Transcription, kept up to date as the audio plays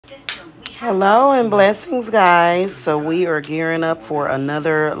Hello and blessings, guys. So we are gearing up for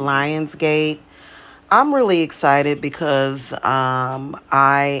another Lionsgate. I'm really excited because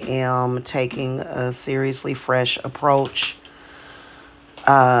I am taking a seriously fresh approach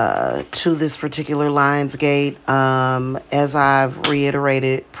to this particular Lionsgate. As I've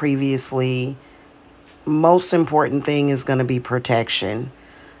reiterated previously, most important thing is going to be protection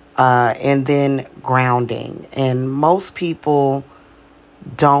and then grounding. And most people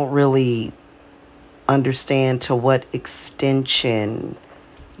don't really understand to what extension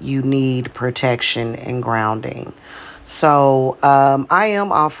you need protection and grounding. So I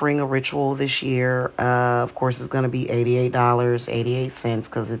am offering a ritual this year. Of course, it's going to be $88.88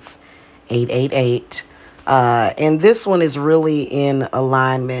 because it's 888. And this one is really in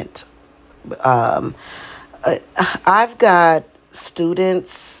alignment. I've got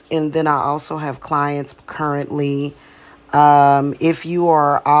students, and then I also have clients currently. If you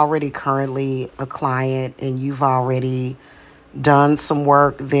are already currently a client and you've already done some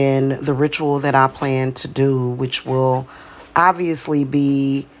work, then the ritual that I plan to do, which will obviously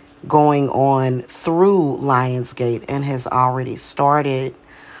be going on through Lionsgate and has already started,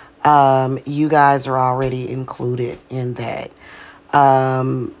 you guys are already included in that.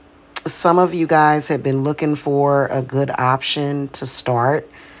 Some of you guys have been looking for a good option to start,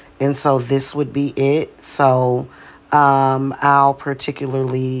 and so this would be it. So I'll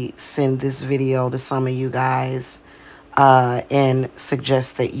particularly send this video to some of you guys and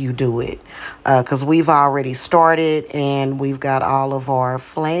suggest that you do it because we've already started, and we've got all of our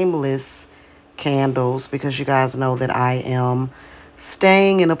flameless candles, because you guys know that I am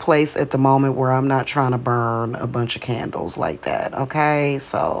staying in a place at the moment where I'm not trying to burn a bunch of candles like that. Okay,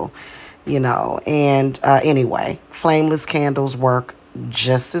 so and anyway, flameless candles work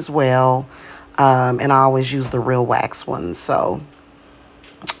just as well. And I always use the real wax ones. So,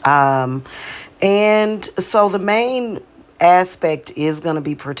 and so the main aspect is going to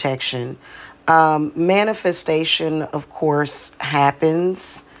be protection. Manifestation, of course,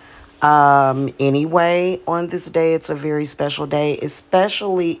 happens anyway on this day. It's a very special day,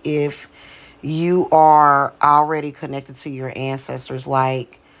 especially if you are already connected to your ancestors,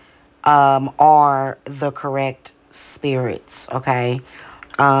 like are the correct spirits, okay?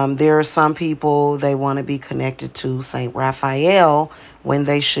 There are some people, they want to be connected to Saint Raphael when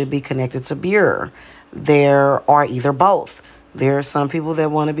they should be connected to Bure. There are either both. There are some people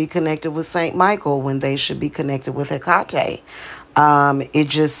that want to be connected with Saint Michael when they should be connected with Hecate. It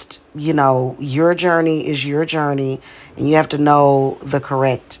just, your journey is your journey, and you have to know the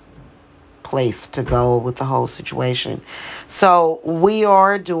correct place to go with the whole situation. So we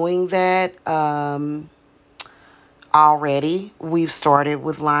are doing that. Already, we've started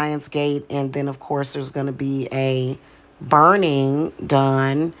with Lionsgate, and then of course there's going to be a burning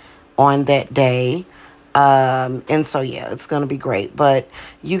done on that day. And so yeah, it's going to be great. But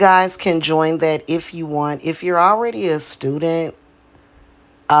you guys can join that if you want. If you're already a student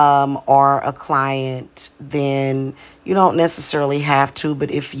or a client, then you don't necessarily have to. But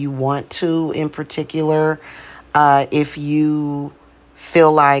if you want to, in particular, if you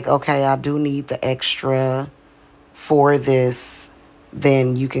feel like, okay, I do need the extra for this,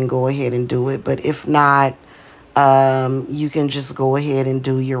 then you can go ahead and do it. But if not, you can just go ahead and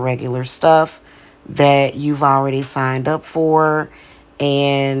do your regular stuff that you've already signed up for.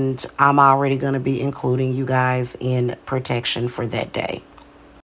 And I'm already going to be including you guys in protection for that day.